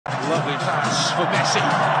Lovely pass for Messi.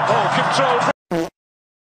 Oh, control.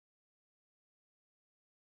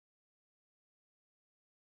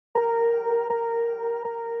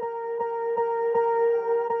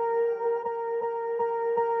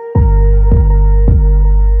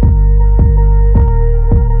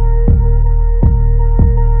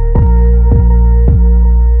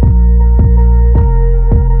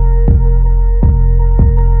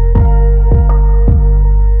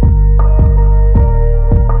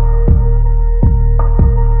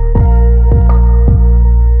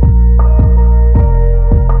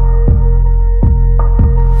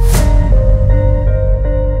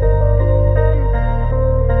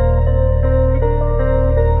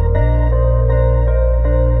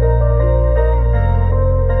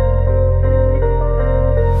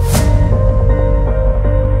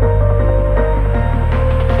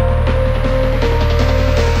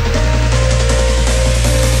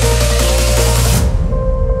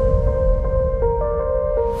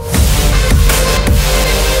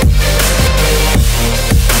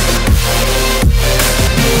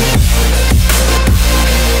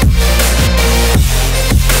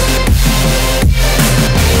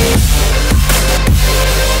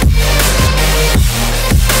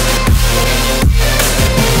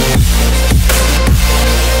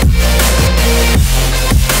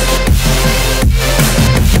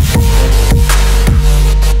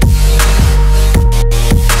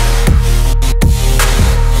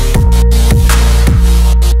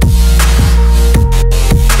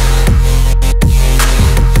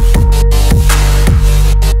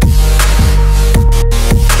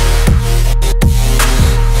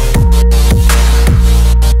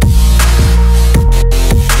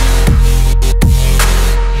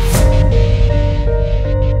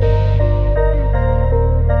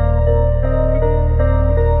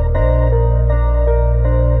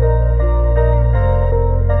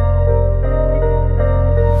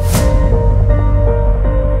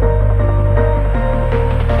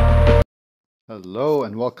 Hello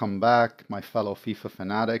and welcome back, my fellow FIFA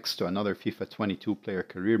fanatics, to another FIFA 22 player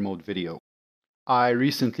career mode video. I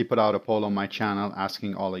recently put out a poll on my channel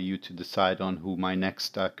asking all of you to decide on who my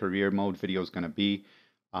next career mode video is going to be.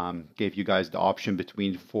 Gave you guys the option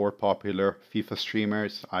between 4 popular FIFA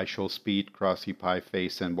streamers, IShowSpeed, Crossy,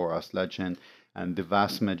 Pieface, and Boras Legend, and the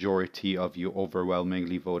vast majority of you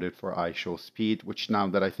overwhelmingly voted for IShowSpeed, which now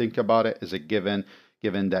that I think about it is a given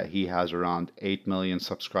that he has around 8 million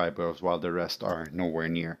subscribers while the rest are nowhere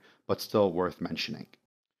near, but still worth mentioning.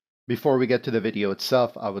 Before we get to the video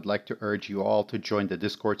itself, I would like to urge you all to join the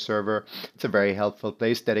Discord server. It's a very helpful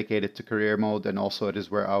place dedicated to career mode, and also it is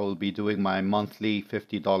where I will be doing my monthly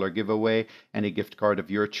 $50 giveaway and a gift card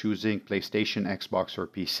of your choosing, PlayStation, Xbox, or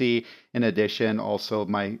PC. In addition, also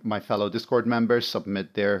my fellow Discord members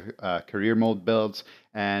submit their career mode builds,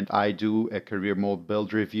 and I do a career mode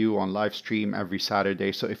build review on live stream every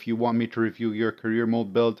Saturday. So if you want me to review your career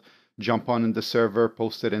mode build, jump on in the server,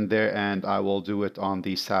 post it in there, and I will do it on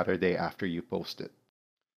the Saturday after you post it.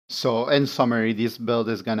 So in summary, this build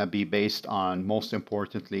is going to be based on, most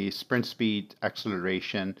importantly, sprint speed,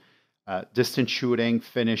 acceleration, distance shooting,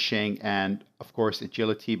 finishing, and of course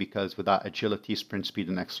agility, because without agility, sprint speed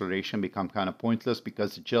and acceleration become kind of pointless,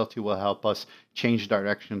 because agility will help us change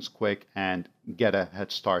directions quick and get a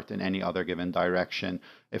head start in any other given direction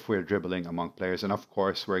if we're dribbling among players. And of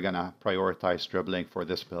course, we're going to prioritize dribbling for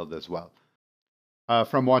this build as well.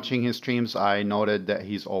 From watching his streams, I noted that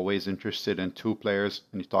he's always interested in 2 players,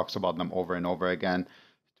 and he talks about them over and over again.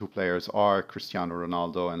 2 players are Cristiano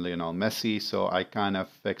Ronaldo and Lionel Messi, so I kind of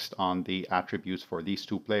fixed on the attributes for these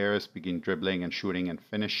 2 players, begin dribbling and shooting and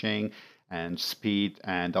finishing and speed.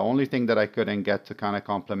 And the only thing that I couldn't get to kind of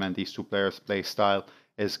complement these 2 players' play style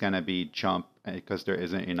is going to be jump, because there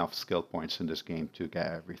isn't enough skill points in this game to get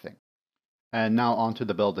everything. And now onto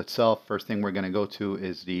the build itself. First thing we're going to go to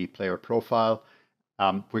is the player profile.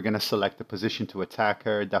 We're going to select the position to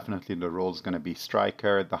attacker. Definitely the role is going to be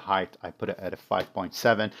striker. The height, I put it at a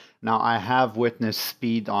 5.7. Now, I have witnessed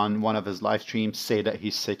Speed on one of his live streams say that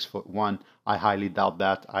he's 6'1". I highly doubt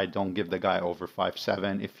that. I don't give the guy over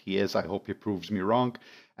 5'7". If he is, I hope he proves me wrong.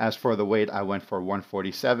 As for the weight, I went for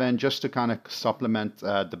 147 just to kind of supplement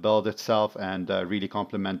the build itself and really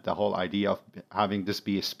complement the whole idea of having this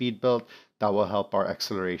be a speed build that will help our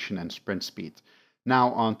acceleration and sprint speed. Now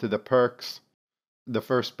on to the perks. The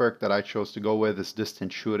first perk that I chose to go with is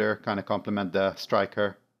Distant Shooter, kind of complement the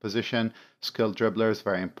striker position. Skilled Dribbler is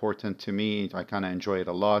very important to me. I kind of enjoy it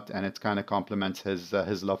a lot, and it kind of complements his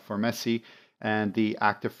love for Messi. And the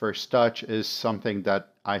Active First Touch is something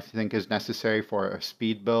that I think is necessary for a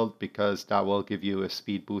speed build, because that will give you a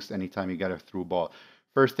speed boost anytime you get a through ball.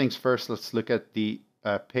 First things first, let's look at the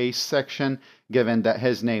pace section. Given that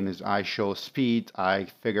his name is IShowSpeed, I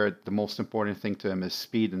figured the most important thing to him is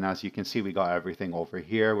speed, and as you can see, we got everything over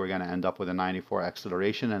here. We're going to end up with a 94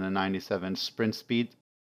 acceleration and a 97 sprint speed.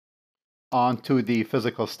 On to the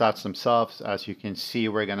physical stats themselves. As you can see,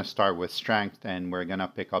 we're going to start with strength and we're going to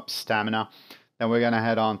pick up stamina. Then we're going to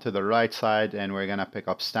head on to the right side and we're going to pick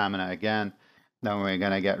up stamina again. Then we're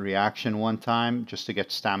going to get reaction one time just to get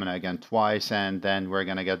stamina again twice. And then we're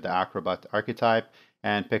going to get the acrobat archetype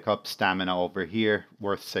and pick up stamina over here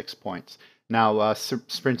worth 6 points. Now,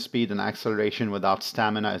 sprint speed and acceleration without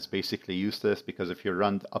stamina is basically useless, because if you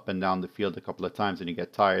run up and down the field a couple of times and you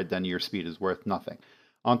get tired, then your speed is worth nothing.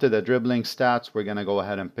 Onto the dribbling stats, we're going to go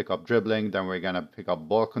ahead and pick up dribbling. Then we're going to pick up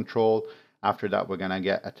ball control. After that, we're going to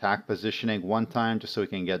get attack positioning one time just so we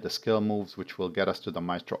can get the skill moves, which will get us to the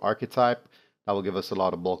maestro archetype. That will give us a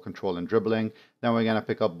lot of ball control and dribbling. Then we're going to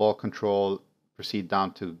pick up ball control, proceed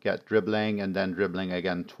down to get dribbling, and then dribbling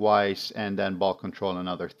again twice, and then ball control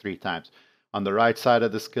another 3 times. On the right side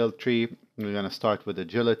of the skill tree, we're going to start with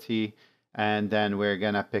agility, and then we're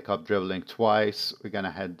going to pick up dribbling twice. We're going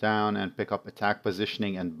to head down and pick up attack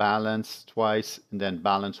positioning and balance twice, and then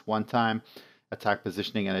balance 1 time. Attack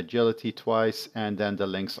positioning and agility twice, and then the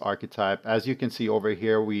links archetype. As you can see over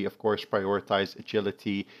here, we of course prioritize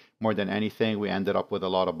agility more than anything. We ended up with a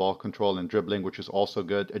lot of ball control and dribbling, which is also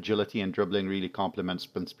good. Agility and dribbling really complement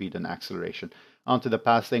sprint speed and acceleration. Onto the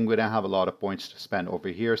passing, we don't have a lot of points to spend over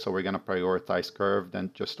here, so we're going to prioritize curve,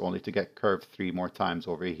 then just only to get curve 3 more times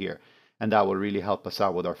over here. And that will really help us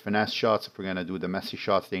out with our finesse shots. If we're going to do the messy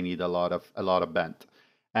shots, they need a lot of bend.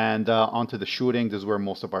 And onto the shooting, this is where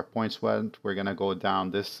most of our points went. We're going to go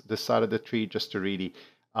down this side of the tree just to really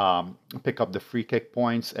pick up the free kick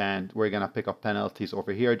points, and we're going to pick up penalties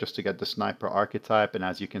over here just to get the sniper archetype. And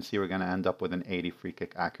as you can see, we're going to end up with an 80 free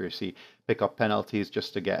kick accuracy. Pick up penalties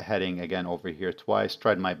just to get heading again over here twice.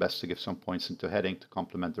 Tried my best to give some points into heading to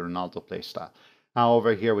complement the Ronaldo playstyle. Now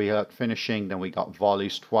over here we got finishing, then we got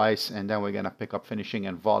volleys twice, and then we're going to pick up finishing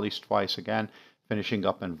and volleys twice again. Finishing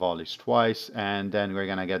up and volleys twice, and then we're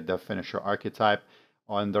going to get the finisher archetype.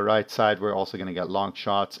 On the right side, we're also going to get long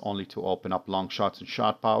shots, only to open up long shots and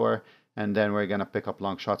shot power. And then we're going to pick up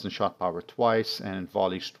long shots and shot power twice, and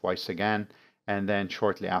volleys twice again. And then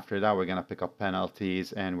shortly after that, we're going to pick up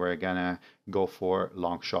penalties, and we're going to go for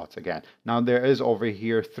long shots again. Now, there is over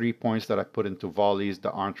here 3 points that I put into volleys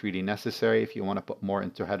that aren't really necessary. If you want to put more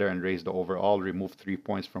into header and raise the overall, remove 3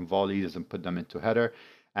 points from volleys and put them into header.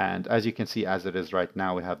 And as you can see, as it is right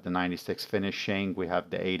now, we have the 96 finishing, we have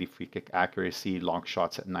the 80 free kick accuracy, long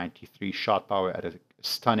shots at 93, shot power at a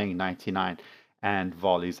stunning 99, and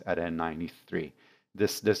volleys at a 93.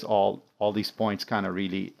 All these points kind of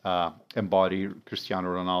really embody Cristiano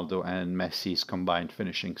Ronaldo and Messi's combined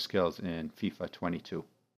finishing skills in FIFA 22.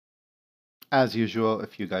 As usual,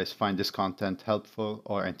 if you guys find this content helpful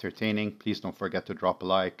or entertaining, please don't forget to drop a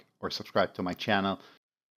like or subscribe to my channel.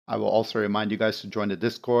 I will also remind you guys to join the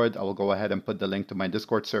Discord. I will go ahead and put the link to my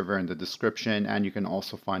Discord server in the description, and you can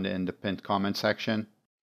also find it in the pinned comment section.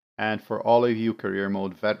 And for all of you career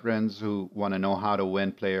mode veterans who want to know how to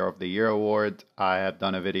win Player of the Year award, I have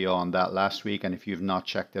done a video on that last week, and if you've not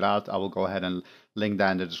checked it out, I will go ahead and link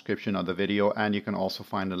that in the description of the video, and you can also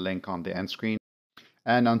find the link on the end screen.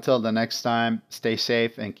 And until the next time, stay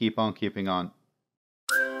safe and keep on keeping on.